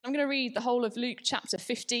I'm going to read the whole of Luke chapter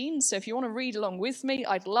 15. So if you want to read along with me,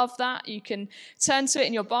 I'd love that. You can turn to it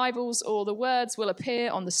in your Bibles, or the words will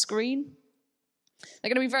appear on the screen.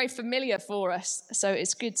 They're going to be very familiar for us, so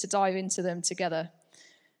it's good to dive into them together.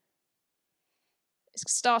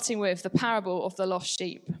 Starting with the parable of the lost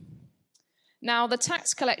sheep. Now the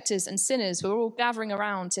tax collectors and sinners were all gathering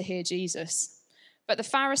around to hear Jesus. But the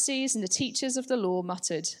Pharisees and the teachers of the law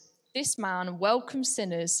muttered, "This man welcomes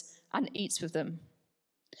sinners and eats with them."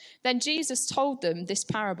 Then Jesus told them this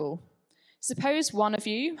parable. "Suppose one of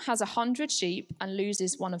you has 100 sheep and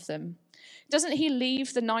loses one of them. Doesn't he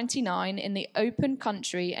leave the 99 in the open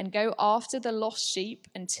country and go after the lost sheep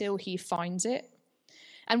until he finds it?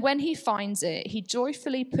 And when he finds it, he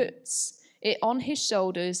joyfully puts it on his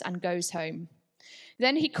shoulders and goes home.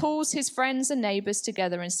 Then he calls his friends and neighbors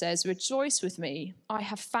together and says, 'Rejoice with me, I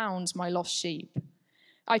have found my lost sheep.'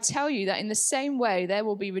 I tell you that in the same way there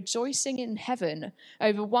will be rejoicing in heaven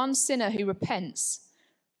over one sinner who repents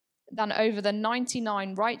than over the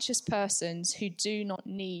 99 righteous persons who do not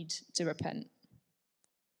need to repent."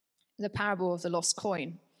 The parable of the lost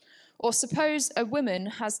coin. Or suppose a woman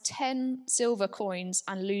has 10 silver coins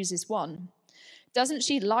and loses one. Doesn't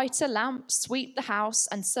she light a lamp, sweep the house,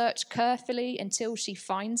 and search carefully until she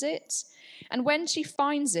finds it? And when she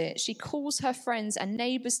finds it, she calls her friends and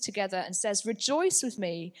neighbors together and says, "Rejoice with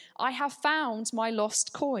me, I have found my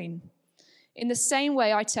lost coin." In the same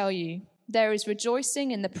way, I tell you, there is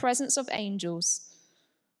rejoicing in the presence of the angels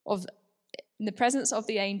of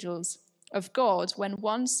God when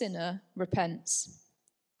one sinner repents.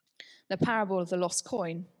 The parable of the lost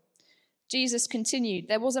coin. Jesus continued,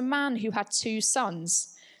 "There was a man who had 2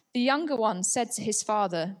 sons. The younger one said to his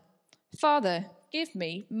father, 'Father, give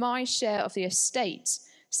me my share of the estate.'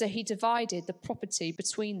 So he divided the property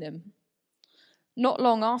between them. Not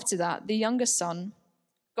long after that, the younger son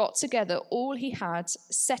got together all he had,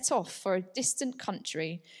 set off for a distant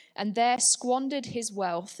country, and there squandered his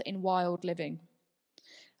wealth in wild living.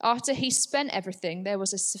 After he spent everything, there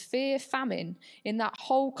was a severe famine in that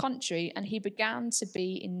whole country, and he began to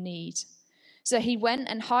be in need. So he went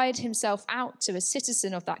and hired himself out to a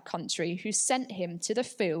citizen of that country, who sent him to the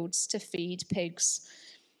fields to feed pigs.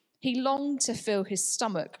 He longed to fill his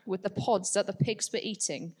stomach with the pods that the pigs were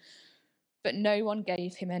eating, but no one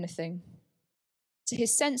gave him anything. To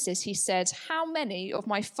his senses he said, 'How many of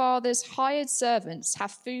my father's hired servants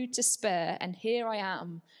have food to spare, and here I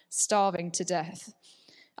am, starving to death?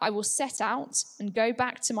 I will set out and go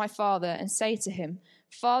back to my father and say to him,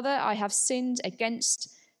 Father, I have sinned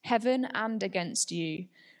against heaven and against you.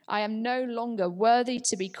 I am no longer worthy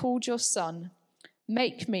to be called your son.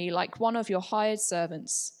 Make me like one of your hired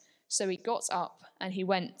servants.' So he got up and he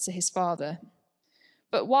went to his father.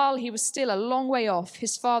 But while he was still a long way off,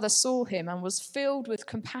 his father saw him and was filled with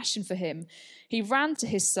compassion for him. He ran to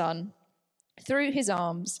his son, threw his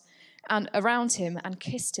arms around him and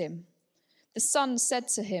kissed him. The son said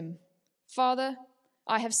to him, 'Father,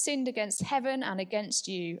 I have sinned against heaven and against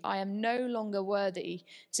you. I am no longer worthy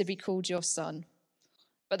to be called your son.'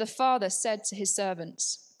 But the father said to his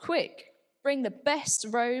servants, 'Quick, bring the best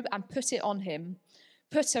robe and put it on him.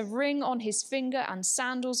 Put a ring on his finger and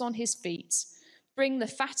sandals on his feet. Bring the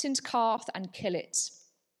fattened calf and kill it.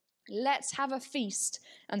 Let's have a feast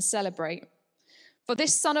and celebrate. For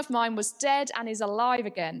this son of mine was dead and is alive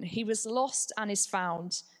again. He was lost and is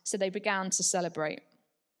found.' So they began to celebrate.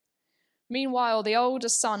 Meanwhile, the older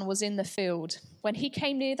son was in the field. When he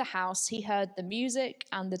came near the house, he heard the music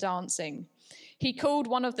and the dancing. He called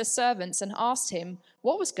one of the servants and asked him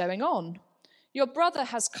what was going on. 'Your brother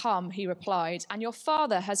has come,' he replied, 'and your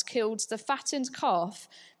father has killed the fattened calf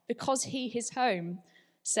because he is home,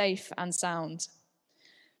 safe and sound.'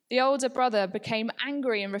 The older brother became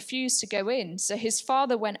angry and refused to go in, so his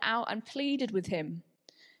father went out and pleaded with him.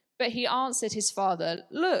 But he answered his father,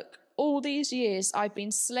 'Look, all these years I've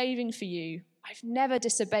been slaving for you. I've never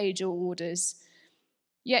disobeyed your orders.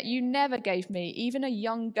 Yet you never gave me even a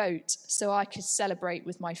young goat so I could celebrate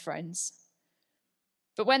with my friends.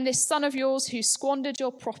 But when this son of yours who squandered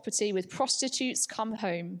your property with prostitutes comes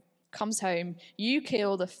home, you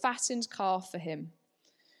kill the fattened calf for him.'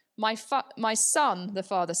 'My son,' the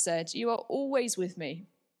father said, 'you are always with me,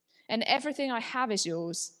 and everything I have is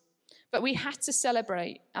yours. But we had to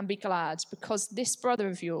celebrate and be glad because this brother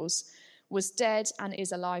of yours was dead and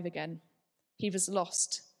is alive again. He was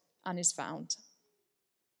lost and is found.'"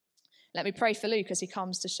 Let me pray for Luke as he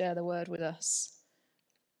comes to share the word with us.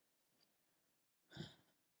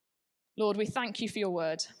 Lord, we thank you for your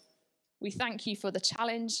word. We thank you for the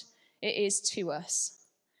challenge it is to us.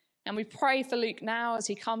 And we pray for Luke now as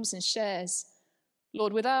he comes and shares.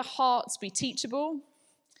 Lord, would our hearts be teachable?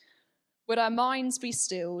 Would our minds be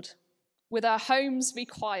stilled? Would our homes be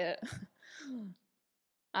quiet?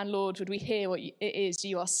 And Lord, would we hear what it is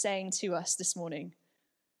you are saying to us this morning?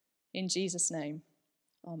 In Jesus' name,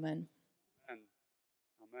 amen.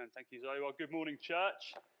 Amen. Thank you, Zoe. Well, good morning,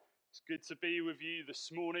 church. It's good to be with you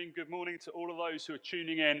this morning. Good morning to all of those who are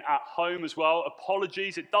tuning in at home as well.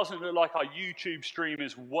 Apologies, it doesn't look like our YouTube stream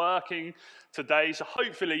is working today, so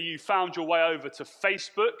hopefully you found your way over to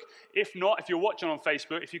Facebook. If not, if you're watching on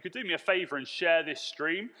Facebook, if you could do me a favor and share this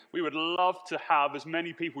stream, we would love to have as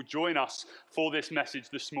many people join us for this message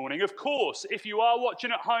this morning. Of course, if you are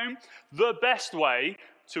watching at home, the best way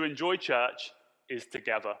to enjoy church is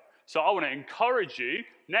together. So I want to encourage you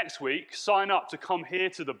next week, sign up to come here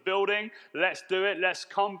to the building. Let's do it. Let's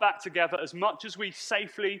come back together as much as we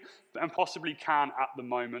safely and possibly can at the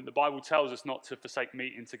moment. The Bible tells us not to forsake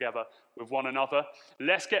meeting together with one another.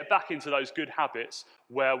 Let's get back into those good habits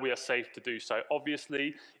where we are safe to do so.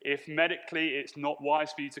 Obviously, if medically it's not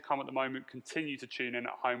wise for you to come at the moment, continue to tune in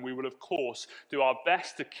at home. We will, of course, do our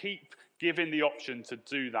best to keep giving the option to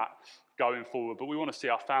do that going forward, but we want to see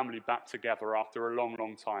our family back together after a long,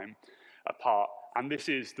 long time apart, and this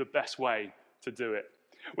is the best way to do it.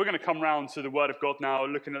 We're going to come round to the Word of God now,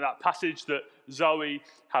 looking at that passage that Zoe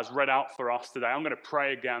has read out for us today. I'm going to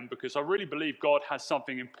pray again because I really believe God has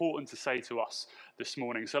something important to say to us this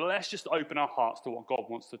morning. So let's just open our hearts to what God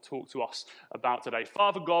wants to talk to us about today.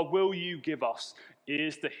 Father God, will you give us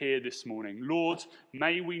ears to hear this morning? Lord,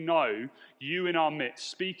 may we know you in our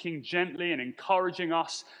midst, speaking gently and encouraging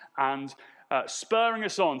us and spurring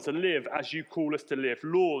us on to live as you call us to live.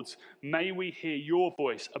 Lord, may we hear your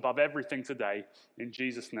voice above everything today. In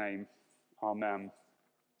Jesus' name, amen.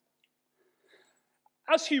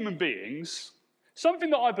 As human beings, something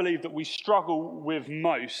that I believe that we struggle with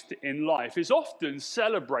most in life is often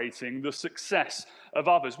celebrating the success of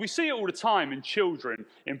others. We see it all the time in children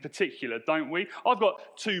in particular, don't we? I've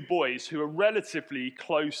got two boys who are relatively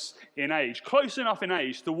close in age, close enough in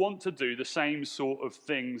age to want to do the same sort of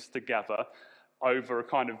things together over a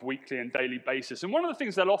kind of weekly and daily basis. And one of the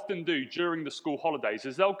things they'll often do during the school holidays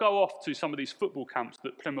is they'll go off to some of these football camps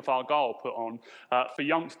that Plymouth Argyle put on for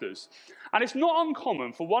youngsters. And it's not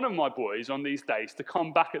uncommon for one of my boys on these days to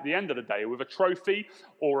come back at the end of the day with a trophy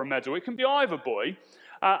or a medal. It can be either boy,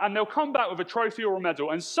 and they'll come back with a trophy or a medal,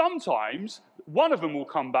 and sometimes one of them will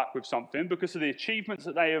come back with something because of the achievements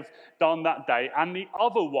that they have done that day, and the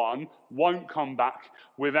other one won't come back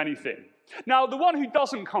with anything. Now, the one who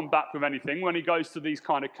doesn't come back with anything when he goes to these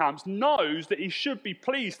kind of camps knows that he should be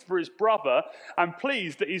pleased for his brother and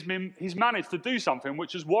pleased that he's managed to do something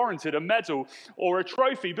which has warranted a medal or a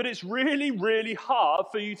trophy. But it's really, really hard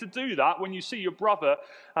for you to do that when you see your brother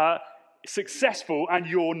successful and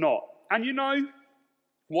you're not. And you know,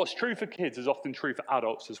 what's true for kids is often true for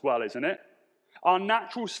adults as well, isn't it? Our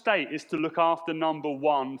natural state is to look after number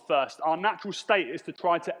one first. Our natural state is to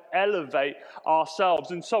try to elevate ourselves.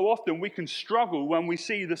 And so often we can struggle when we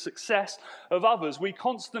see the success of others. We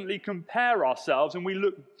constantly compare ourselves and we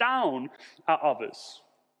look down at others.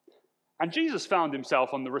 And Jesus found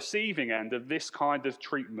himself on the receiving end of this kind of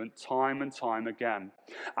treatment time and time again.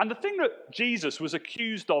 And the thing that Jesus was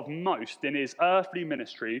accused of most in his earthly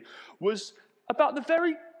ministry was about the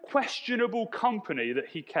very questionable company that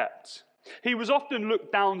he kept. He was often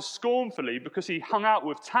looked down scornfully because he hung out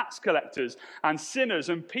with tax collectors and sinners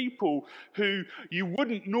and people who you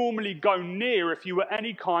wouldn't normally go near if you were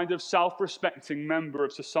any kind of self-respecting member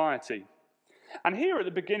of society. And here at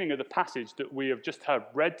the beginning of the passage that we have just heard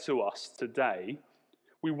read to us today,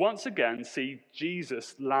 we once again see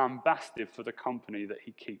Jesus lambasted for the company that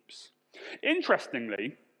he keeps.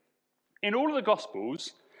 Interestingly, in all of the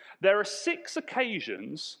Gospels, there are 6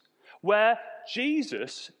 occasions where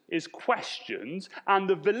Jesus is questioned and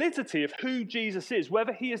the validity of who Jesus is,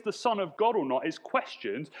 whether he is the Son of God or not, is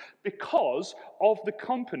questioned because of the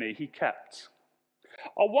company he kept.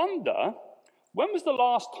 I wonder, when was the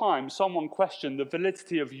last time someone questioned the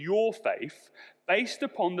validity of your faith based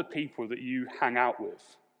upon the people that you hang out with?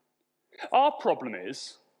 Our problem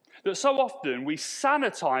is that so often we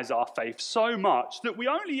sanitize our faith so much that we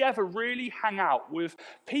only ever really hang out with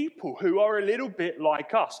people who are a little bit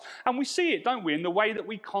like us. And we see it, don't we, in the way that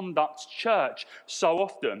we conduct church so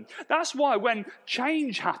often. That's why when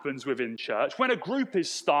change happens within church, when a group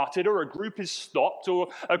is started or a group is stopped or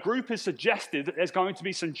a group is suggested that there's going to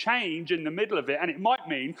be some change in the middle of it, and it might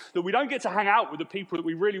mean that we don't get to hang out with the people that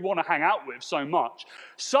we really want to hang out with so much,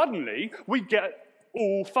 suddenly we get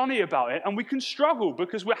all funny about it, and we can struggle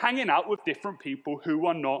because we're hanging out with different people who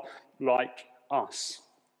are not like us.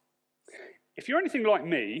 If you're anything like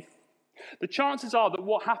me, the chances are that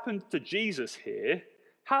what happened to Jesus here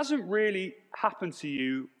hasn't really happened to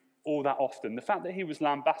you all that often. The fact that he was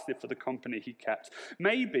lambasted for the company he kept.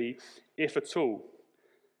 Maybe, if at all.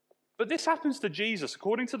 But this happens to Jesus,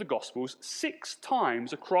 according to the Gospels, 6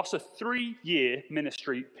 times across a 3-year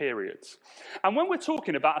ministry period. And when we're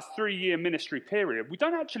talking about a 3-year ministry period, we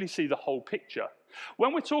don't actually see the whole picture.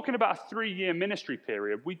 When we're talking about a 3-year ministry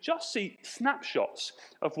period, we just see snapshots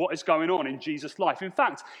of what is going on in Jesus' life. In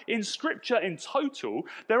fact, in Scripture in total,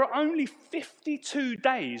 there are only 52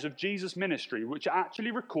 days of Jesus' ministry which are actually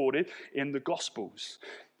recorded in the Gospels.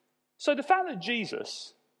 So the fact that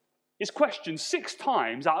Jesus is questioned 6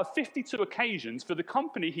 times out of 52 occasions for the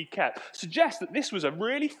company he kept suggests that this was a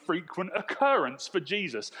really frequent occurrence for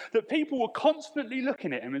Jesus, that people were constantly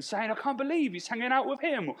looking at him and saying, I can't believe he's hanging out with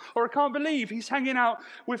him, or I can't believe he's hanging out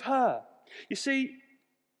with her. You see,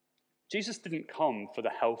 Jesus didn't come for the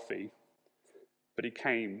healthy, but he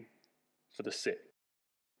came for the sick.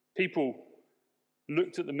 People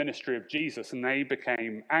looked at the ministry of Jesus and they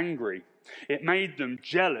became angry. It made them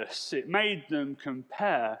jealous. It made them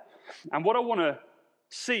compare. And what I want to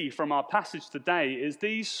see from our passage today is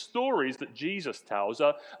these stories that Jesus tells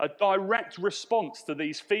are a direct response to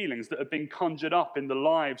these feelings that have been conjured up in the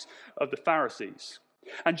lives of the Pharisees.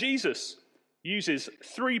 And Jesus uses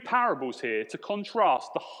 3 parables here to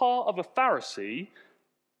contrast the heart of a Pharisee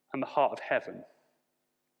and the heart of heaven.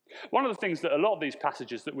 One of the things that a lot of these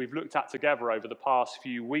passages that we've looked at together over the past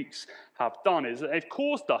few weeks have done is that they've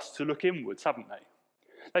caused us to look inwards, haven't they?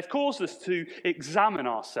 They've caused us to examine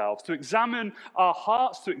ourselves, to examine our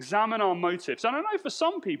hearts, to examine our motives. And I know for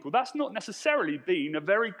some people that's not necessarily been a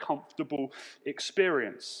very comfortable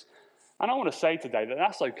experience. And I want to say today that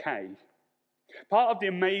that's okay. Part of the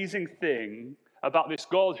amazing thing about this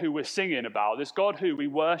God who we're singing about, this God who we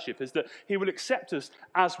worship, is that he will accept us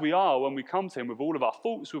as we are when we come to him, with all of our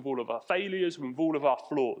faults, with all of our failures, with all of our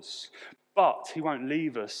flaws. But he won't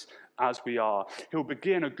leave us as we are. He'll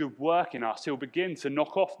begin a good work in us. He'll begin to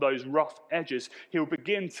knock off those rough edges. He'll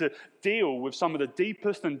begin to deal with some of the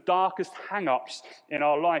deepest and darkest hang-ups in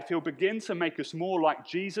our life. He'll begin to make us more like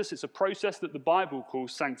Jesus. It's a process that the Bible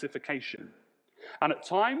calls sanctification. And at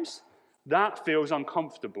times, that feels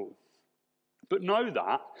uncomfortable. But know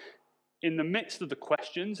that in the midst of the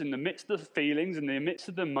questions, in the midst of the feelings, in the midst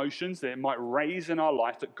of the emotions that it might raise in our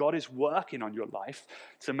life, that God is working on your life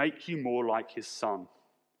to make you more like his Son.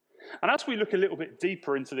 And as we look a little bit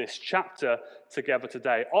deeper into this chapter together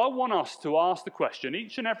today, I want us to ask the question,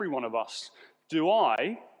 each and every one of us, do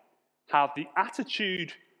I have the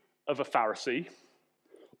attitude of a Pharisee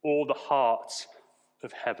or the heart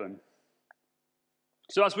of heaven?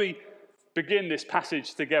 So as we begin this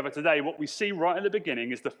passage together today, what we see right at the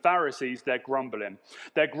beginning is the Pharisees, they're grumbling.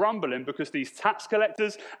 They're grumbling because these tax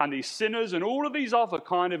collectors and these sinners and all of these other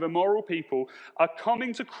kind of immoral people are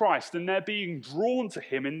coming to Christ and they're being drawn to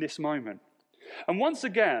him in this moment. And once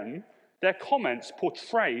again, their comments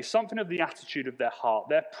portray something of the attitude of their heart.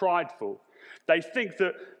 They're prideful. They think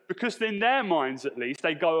that because in their minds at least,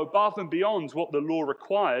 they go above and beyond what the law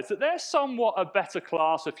requires, that they're somewhat a better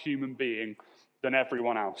class of human being than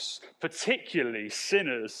everyone else, particularly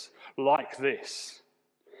sinners like this.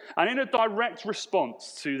 And in a direct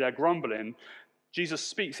response to their grumbling, Jesus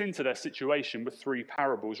speaks into their situation with 3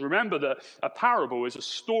 parables. Remember that a parable is a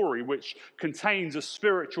story which contains a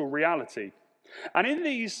spiritual reality. And in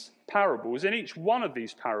these parables, in each one of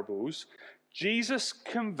these parables, Jesus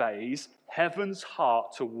conveys heaven's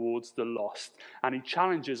heart towards the lost, and he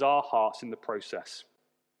challenges our hearts in the process.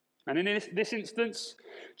 And in this instance,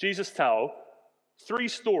 Jesus tells 3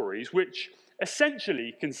 stories which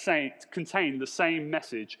essentially contain the same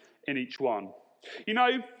message in each one. You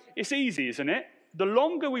know, it's easy, isn't it? The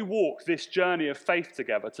longer we walk this journey of faith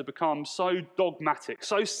together to become so dogmatic,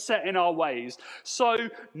 so set in our ways, so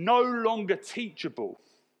no longer teachable,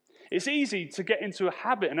 it's easy to get into a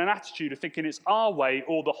habit and an attitude of thinking it's our way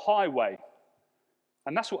or the highway.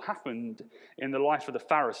 And that's what happened in the life of the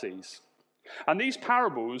Pharisees. And these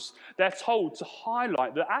parables, they're told to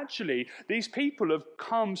highlight that actually these people have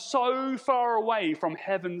come so far away from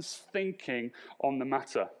heaven's thinking on the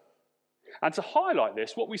matter. And to highlight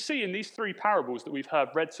this, what we see in these 3 parables that we've heard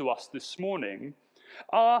read to us this morning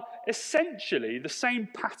are essentially the same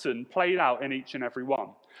pattern played out in each and every one.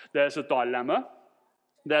 There's a dilemma,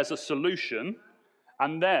 there's a solution,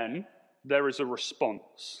 and then there is a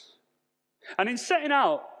response. And in setting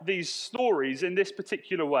out these stories in this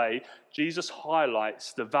particular way, Jesus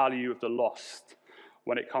highlights the value of the lost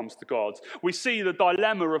when it comes to God. We see the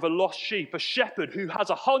dilemma of a lost sheep. A shepherd who has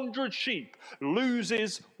 100 sheep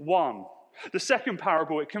loses one. The second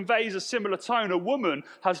parable, it conveys a similar tone. A woman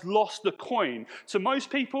has lost a coin. To most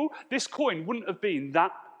people, this coin wouldn't have been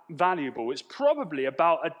that valuable. It's probably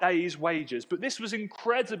about a day's wages, but this was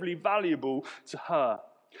incredibly valuable to her.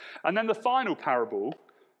 And then the final parable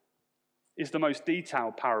is the most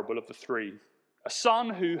detailed parable of the three. A son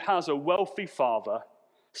who has a wealthy father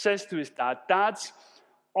says to his dad, "Dad,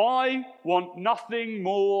 I want nothing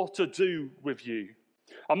more to do with you.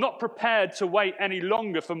 I'm not prepared to wait any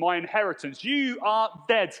longer for my inheritance. You are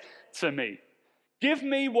dead to me. Give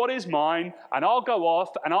me what is mine, and I'll go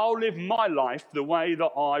off and I'll live my life the way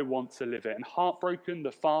that I want to live it." And heartbroken,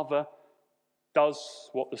 the father does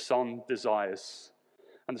what the son desires.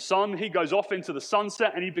 And the son, he goes off into the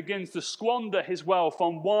sunset and he begins to squander his wealth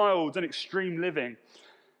on wild and extreme living.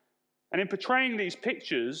 And in portraying these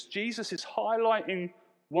pictures, Jesus is highlighting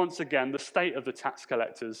once again the state of the tax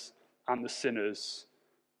collectors and the sinners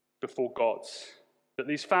before God that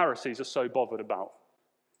these Pharisees are so bothered about.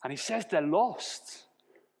 And he says they're lost.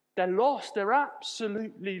 They're lost. They're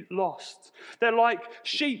absolutely lost. They're like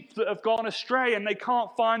sheep that have gone astray and they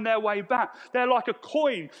can't find their way back. They're like a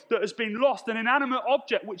coin that has been lost, an inanimate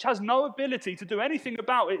object which has no ability to do anything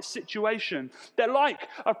about its situation. They're like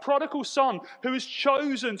a prodigal son who has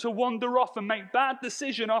chosen to wander off and make bad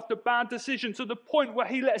decision after bad decision to the point where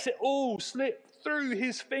he lets it all slip through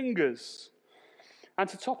his fingers. And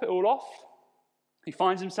to top it all off, he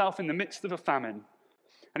finds himself in the midst of a famine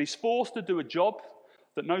and he's forced to do a job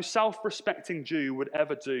that no self-respecting Jew would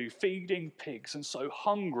ever do, feeding pigs. And so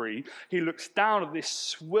hungry, he looks down at this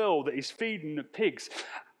swill that he's feeding the pigs,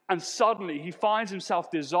 and suddenly he finds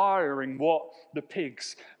himself desiring what the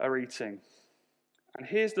pigs are eating. And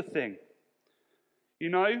here's the thing. You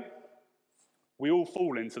know, we all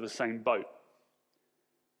fall into the same boat.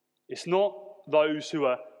 It's not those who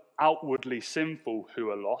are outwardly sinful who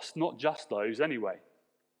are lost, not just those anyway.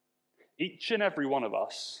 Each and every one of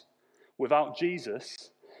us, without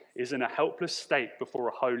Jesus, is in a helpless state before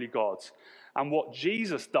a holy God. And what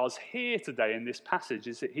Jesus does here today in this passage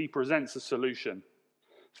is that he presents a solution.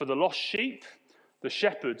 For the lost sheep, the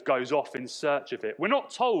shepherd goes off in search of it. We're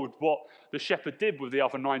not told what the shepherd did with the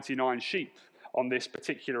other 99 sheep on this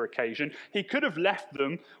particular occasion. He could have left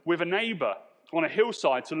them with a neighbor on a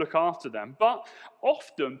hillside to look after them. But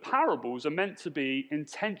often parables are meant to be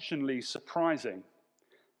intentionally surprising.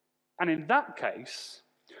 And in that case,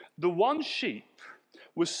 the one sheep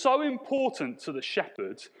was so important to the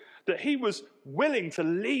shepherd that he was willing to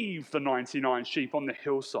leave the 99 sheep on the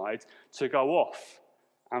hillside to go off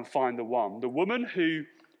and find the one. The woman who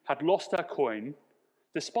had lost her coin,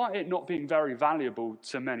 despite it not being very valuable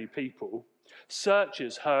to many people,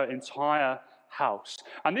 searches her entire house.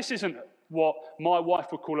 And this isn't what my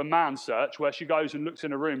wife would call a man search, where she goes and looks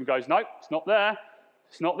in a room and goes, "Nope, it's not there.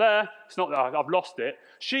 It's not there. It's not there. I've lost it."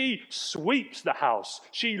 She sweeps the house.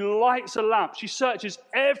 She lights a lamp. She searches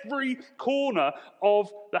every corner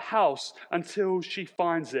of the house until she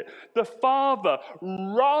finds it. The father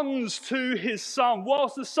runs to his son.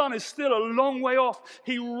 Whilst the son is still a long way off,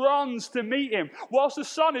 he runs to meet him. Whilst the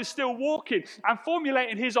son is still walking and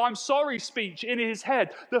formulating his "I'm sorry" speech in his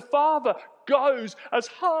head, the father goes as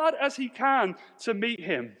hard as he can to meet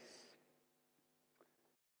him.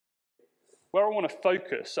 Where I want to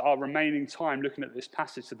focus our remaining time looking at this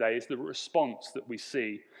passage today is the response that we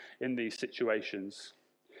see in these situations.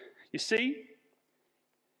 You see,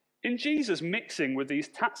 in Jesus mixing with these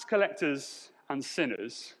tax collectors and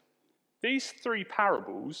sinners, these three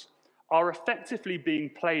parables are effectively being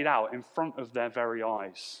played out in front of their very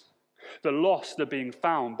eyes. The lost are being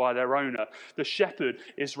found by their owner. The shepherd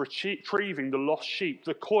is retrieving the lost sheep.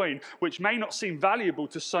 The coin, which may not seem valuable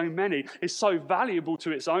to so many, is so valuable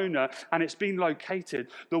to its owner, and it's been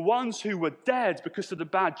located. The ones who were dead because of the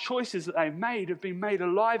bad choices that they've made have been made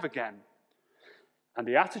alive again. And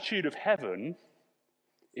the attitude of heaven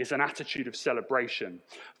is an attitude of celebration.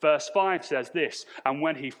 Verse 5 says this, "And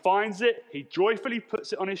when he finds it, he joyfully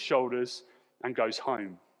puts it on his shoulders and goes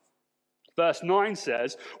home." Verse 9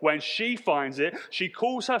 says, when she finds it, she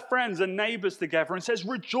calls her friends and neighbors together and says,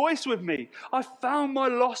 "Rejoice with me, I found my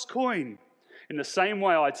lost coin." In the same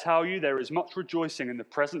way, I tell you, there is much rejoicing in the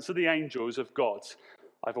presence of the angels of God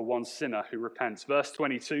over one sinner who repents. Verse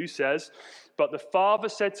 22 says, "But the father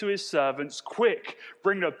said to his servants, 'Quick,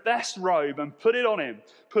 bring the best robe and put it on him.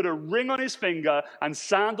 Put a ring on his finger and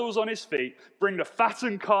sandals on his feet. Bring the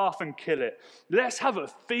fattened calf and kill it. Let's have a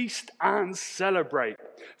feast and celebrate.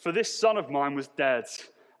 For this son of mine was dead,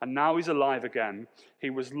 and now he's alive again.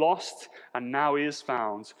 He was lost, and now he is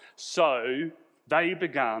found.' So they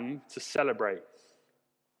began to celebrate."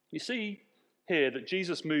 You see here that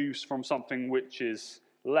Jesus moves from something which is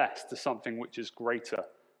less to something which is greater.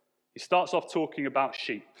 He starts off talking about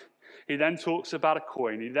sheep. He then talks about a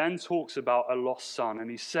coin. He then talks about a lost son. And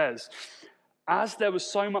he says, as there was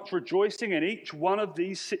so much rejoicing in each one of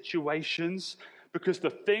these situations, because the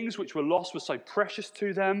things which were lost were so precious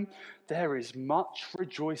to them, there is much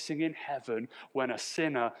rejoicing in heaven when a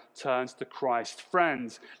sinner turns to Christ.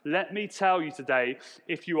 Friends, let me tell you today,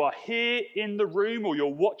 if you are here in the room or you're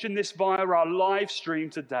watching this via our live stream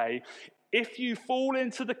today, if you fall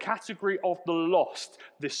into the category of the lost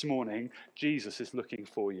this morning, Jesus is looking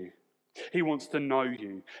for you. He wants to know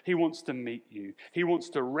you. He wants to meet you. He wants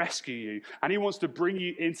to rescue you. And he wants to bring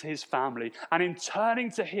you into his family. And in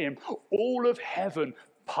turning to him, all of heaven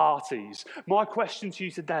parties. My question to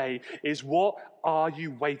you today is, what are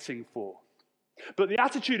you waiting for? But the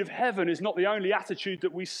attitude of heaven is not the only attitude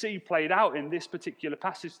that we see played out in this particular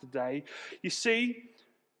passage today. You see,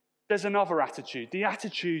 there's another attitude, the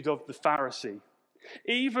attitude of the Pharisee.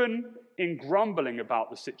 Even in grumbling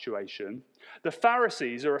about the situation, the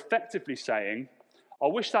Pharisees are effectively saying, I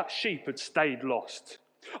wish that sheep had stayed lost.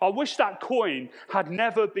 I wish that coin had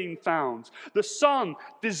never been found. The son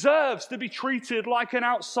deserves to be treated like an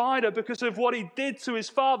outsider because of what he did to his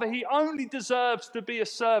father. He only deserves to be a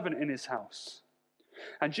servant in his house.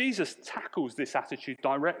 And Jesus tackles this attitude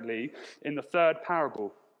directly in the third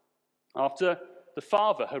parable. After the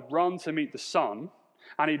father had run to meet the son,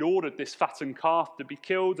 and he'd ordered this fattened calf to be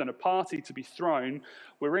killed and a party to be thrown,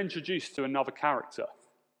 we're introduced to another character,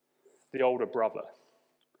 the older brother.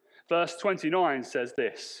 Verse 29 says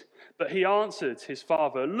this, but he answered his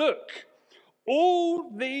father, look,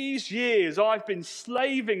 all these years I've been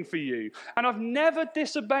slaving for you, and I've never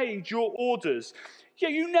disobeyed your orders.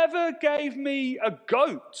 Yet you never gave me a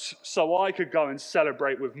goat so I could go and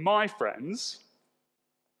celebrate with my friends.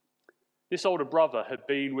 This older brother had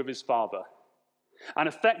been with his father. And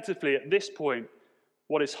effectively, at this point,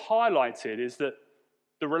 what is highlighted is that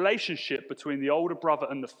the relationship between the older brother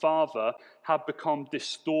and the father had become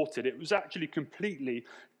distorted. It was actually completely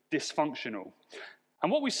dysfunctional.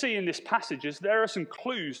 And what we see in this passage is there are some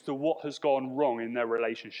clues to what has gone wrong in their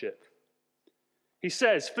relationship. He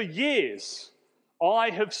says, for years,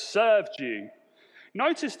 I have served you.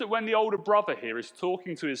 Notice that when the older brother here is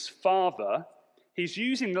talking to his father, he's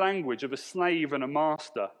using language of a slave and a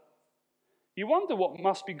master. You wonder what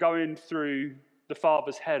must be going through the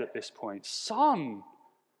father's head at this point. Son,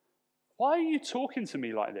 why are you talking to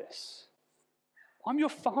me like this? I'm your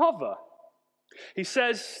father. He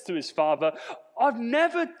says to his father, I've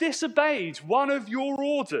never disobeyed one of your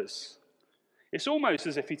orders. It's almost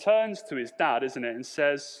as if he turns to his dad, isn't it, and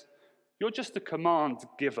says, you're just a command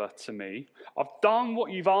giver to me. I've done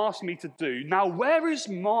what you've asked me to do. Now, where is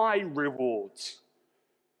my reward?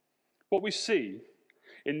 What we see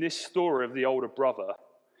in this story of the older brother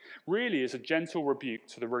really is a gentle rebuke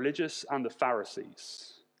to the religious and the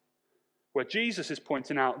Pharisees, where Jesus is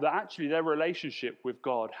pointing out that actually their relationship with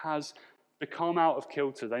God has become out of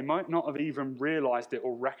kilter. They might not have even realized it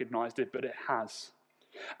or recognized it, but it has.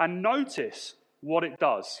 And notice what it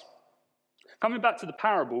does. Coming back to the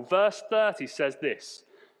parable, verse 30 says this,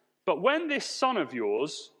 but when this son of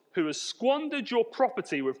yours, who has squandered your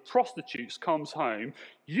property with prostitutes, comes home,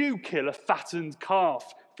 you kill a fattened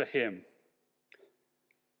calf for him.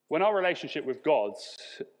 When our relationship with God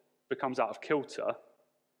becomes out of kilter,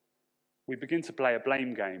 we begin to play a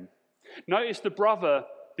blame game. Notice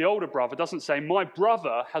the older brother doesn't say, my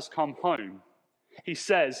brother has come home. He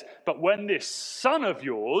says, but when this son of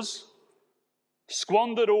yours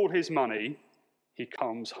squandered all his money, he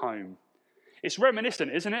comes home. It's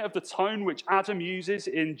reminiscent, isn't it, of the tone which Adam uses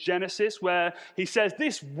in Genesis, where he says,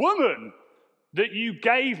 this woman that you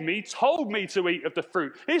gave me told me to eat of the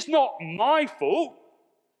fruit. It's not my fault.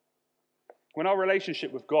 When our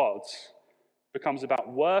relationship with God becomes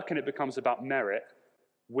about work and it becomes about merit,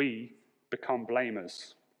 we become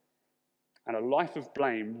blamers. And a life of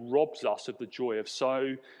blame robs us of the joy of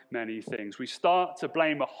so many things. We start to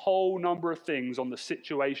blame a whole number of things on the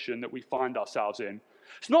situation that we find ourselves in.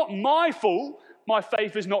 It's not my fault my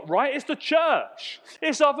faith is not right. It's the church.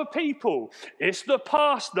 It's other people. It's the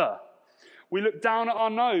pastor. We look down at our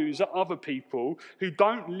nose at other people who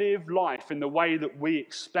don't live life in the way that we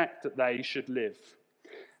expect that they should live.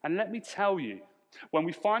 And let me tell you, when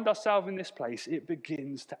we find ourselves in this place, it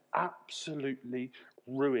begins to absolutely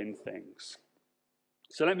ruin things.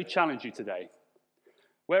 So let me challenge you today.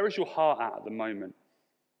 Where is your heart at the moment?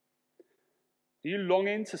 Are you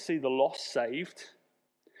longing to see the lost saved?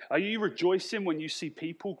 Are you rejoicing when you see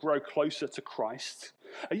people grow closer to Christ?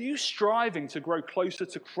 Are you striving to grow closer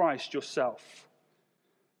to Christ yourself?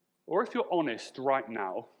 Or if you're honest right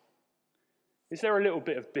now, is there a little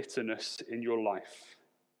bit of bitterness in your life?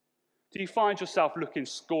 Do you find yourself looking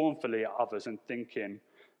scornfully at others and thinking,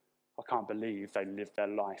 I can't believe they live their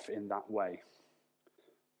life in that way?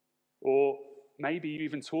 Or Maybe you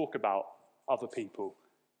even talk about other people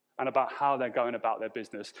and about how they're going about their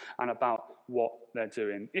business and about what they're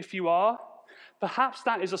doing. If you are, perhaps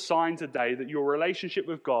that is a sign today that your relationship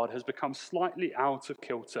with God has become slightly out of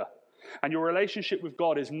kilter and your relationship with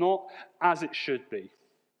God is not as it should be.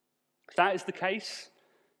 If that is the case,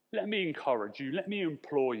 let me encourage you, let me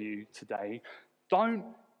implore you today, don't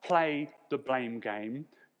play the blame game.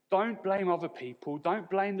 Don't blame other people. Don't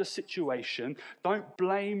blame the situation. Don't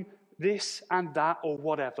blame this and that or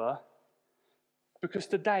whatever. Because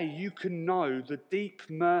today you can know the deep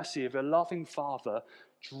mercy of a loving Father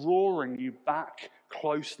drawing you back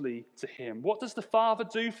closely to him. What does the Father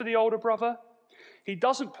do for the older brother? He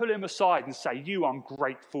doesn't pull him aside and say, "You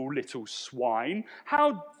ungrateful little swine.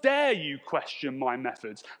 How dare you question my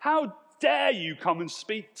methods? How dare you come and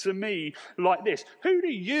speak to me like this? Who do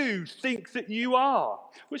you think that you are?"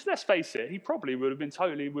 Which, let's face it, he probably would have been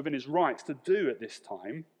totally within his rights to do at this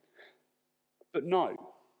time. But no.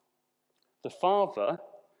 The Father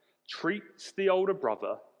treats the older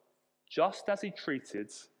brother just as he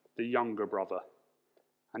treated the younger brother,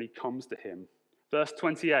 and he comes to him. Verse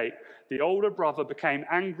 28, the older brother became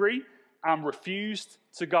angry and refused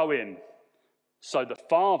to go in. So the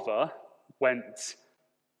father went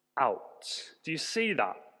out. Do you see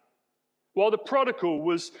that? While the prodigal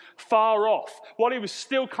was far off, while he was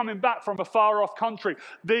still coming back from a far off country,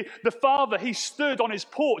 the father, he stood on his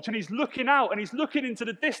porch and he's looking out and he's looking into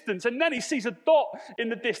the distance, and then he sees a dot in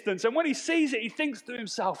the distance, and when he sees it, he thinks to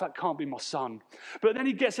himself, "That can't be my son." But then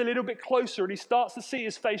he gets a little bit closer and he starts to see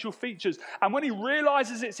his facial features, and when he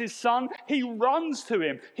realizes it's his son, he runs to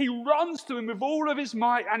him. He runs to him with all of his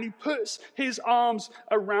might and he puts his arms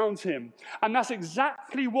around him. And that's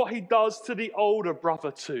exactly what he does to the older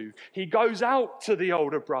brother too. He goes out to the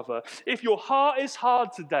older brother. If your heart is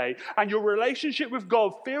hard today and your relationship with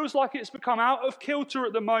God feels like it's become out of kilter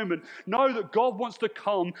at the moment, know that God wants to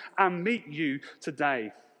come and meet you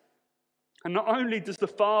today. And not only does the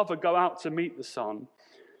father go out to meet the son,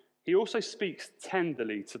 he also speaks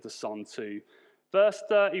tenderly to the son too. Verse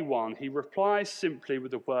 31, he replies simply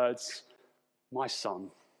with the words, "My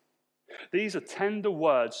son." These are tender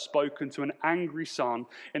words spoken to an angry son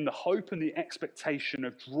in the hope and the expectation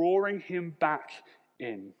of drawing him back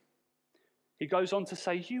in. He goes on to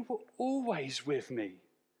say, "You were always with me.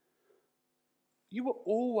 You were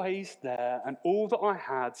always there, and all that I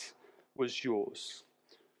had was yours."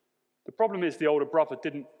 The problem is the older brother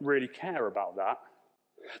didn't really care about that.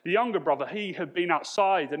 The younger brother, he had been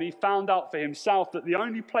outside and he found out for himself that the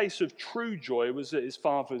only place of true joy was at his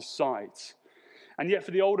father's side. And yet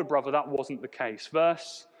for the older brother, that wasn't the case.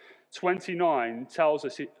 Verse 29 tells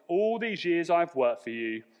us, "All these years I've worked for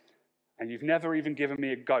you, and you've never even given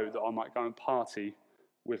me a goat that I might go and party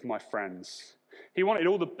with my friends." He wanted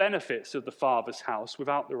all the benefits of the father's house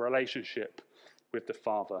without the relationship with the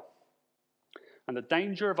father. And the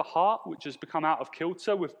danger of a heart which has become out of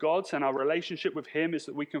kilter with God and our relationship with him is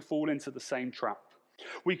that we can fall into the same trap.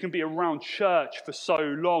 We can be around church for so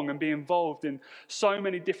long and be involved in so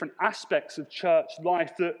many different aspects of church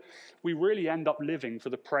life that we really end up living for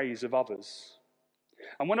the praise of others.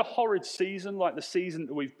 And when a horrid season like the season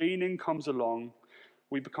that we've been in comes along,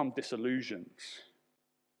 we become disillusioned.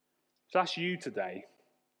 If that's you today,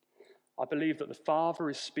 I believe that the Father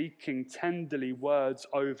is speaking tenderly words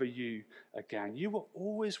over you again. "You were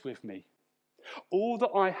always with me. All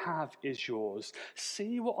that I have is yours.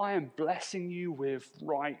 See what I am blessing you with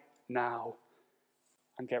right now,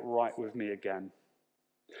 and get right with me again."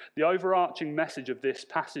 The overarching message of this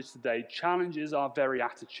passage today challenges our very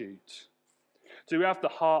attitude. Do we have the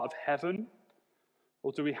heart of heaven,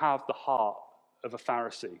 or do we have the heart of a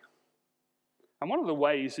Pharisee? And one of the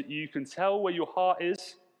ways that you can tell where your heart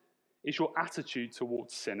is your attitude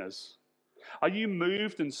towards sinners. Are you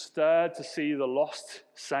moved and stirred to see the lost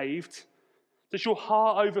saved? Does your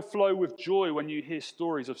heart overflow with joy when you hear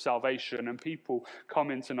stories of salvation and people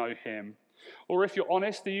coming to know him? Or if you're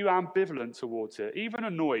honest, are you ambivalent towards it, even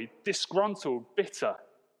annoyed, disgruntled, bitter?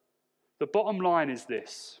 The bottom line is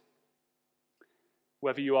this: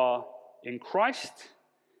 whether you are in Christ,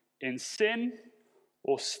 in sin,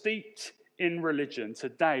 or steeped in religion,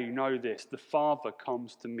 today know this: the Father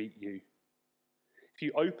comes to meet you. If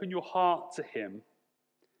you open your heart to him,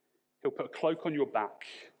 he'll put a cloak on your back,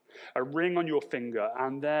 a ring on your finger,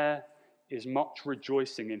 and there is much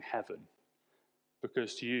rejoicing in heaven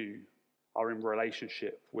because you are in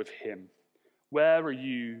relationship with him. Where are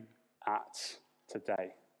you at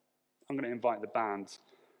today? I'm going to invite the band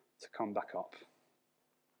to come back up.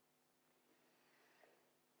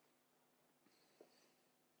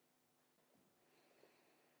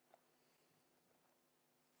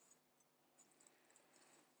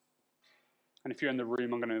 And if you're in the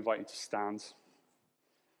room, I'm going to invite you to stand.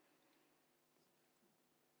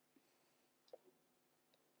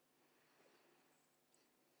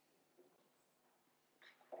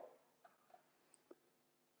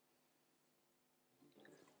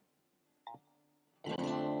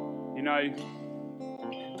 You know,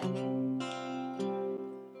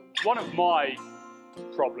 one of my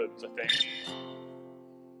problems, I think,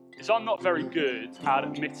 is I'm not very good at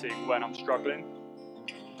admitting when I'm struggling.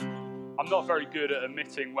 I'm not very good at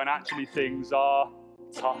admitting when actually things are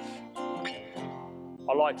tough.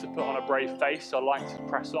 I like to put on a brave face. I like to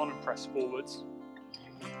press on and press forwards.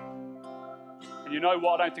 And you know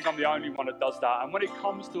what? I don't think I'm the only one that does that. And when it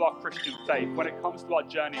comes to our Christian faith, when it comes to our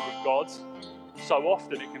journey with God, so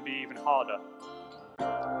often it can be even harder.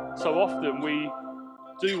 So often we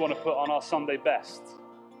do want to put on our Sunday best.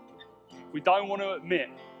 We don't want to admit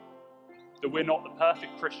that we're not the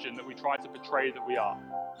perfect Christian that we try to portray that we are.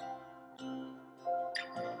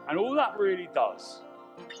 And all that really does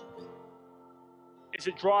is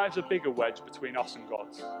it drives a bigger wedge between us and God.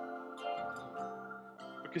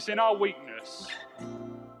 Because in our weakness,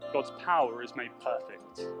 God's power is made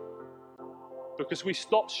perfect. Because we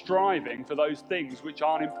stop striving for those things which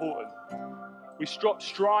aren't important. We stop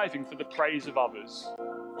striving for the praise of others.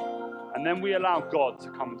 And then we allow God to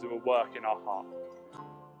come and do a work in our heart.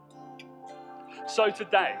 So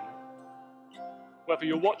today, whether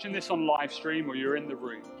you're watching this on live stream or you're in the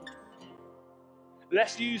room,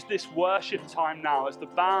 let's use this worship time now as the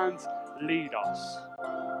band lead us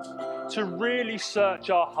to really search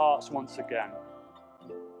our hearts once again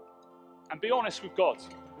and be honest with God.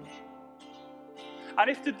 And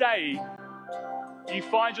if today you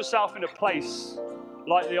find yourself in a place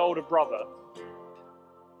like the older brother,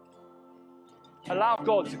 allow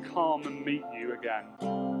God to come and meet you again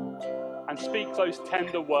and speak those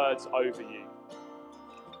tender words over you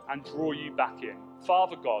and draw you back in.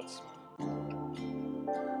 Father God,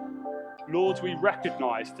 Lord, we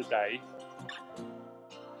recognize today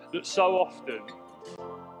that so often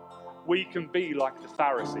we can be like the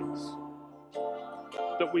Pharisees.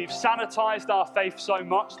 That we've sanitized our faith so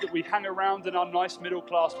much that we hang around in our nice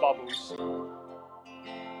middle-class bubbles,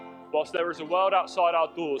 whilst there is a world outside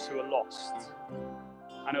our doors who are lost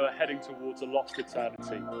and who are heading towards a lost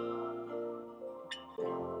eternity.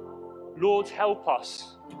 Lord, help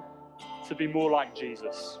us to be more like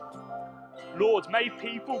Jesus. Lord, may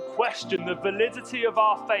people question the validity of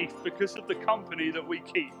our faith because of the company that we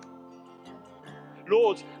keep.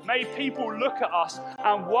 Lord, may people look at us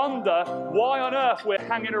and wonder why on earth we're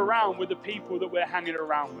hanging around with the people that we're hanging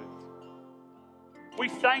around with. We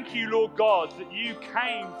thank you, Lord God, that you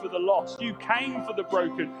came for the lost, you came for the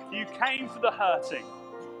broken, you came for the hurting.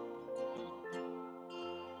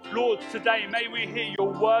 Lord, today may we hear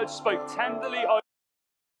your words spoke tenderly over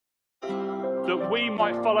that we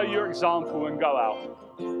might follow your example and go out.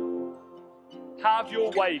 Have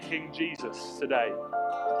your way, King Jesus, today.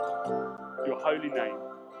 Your holy name.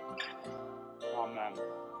 Amen.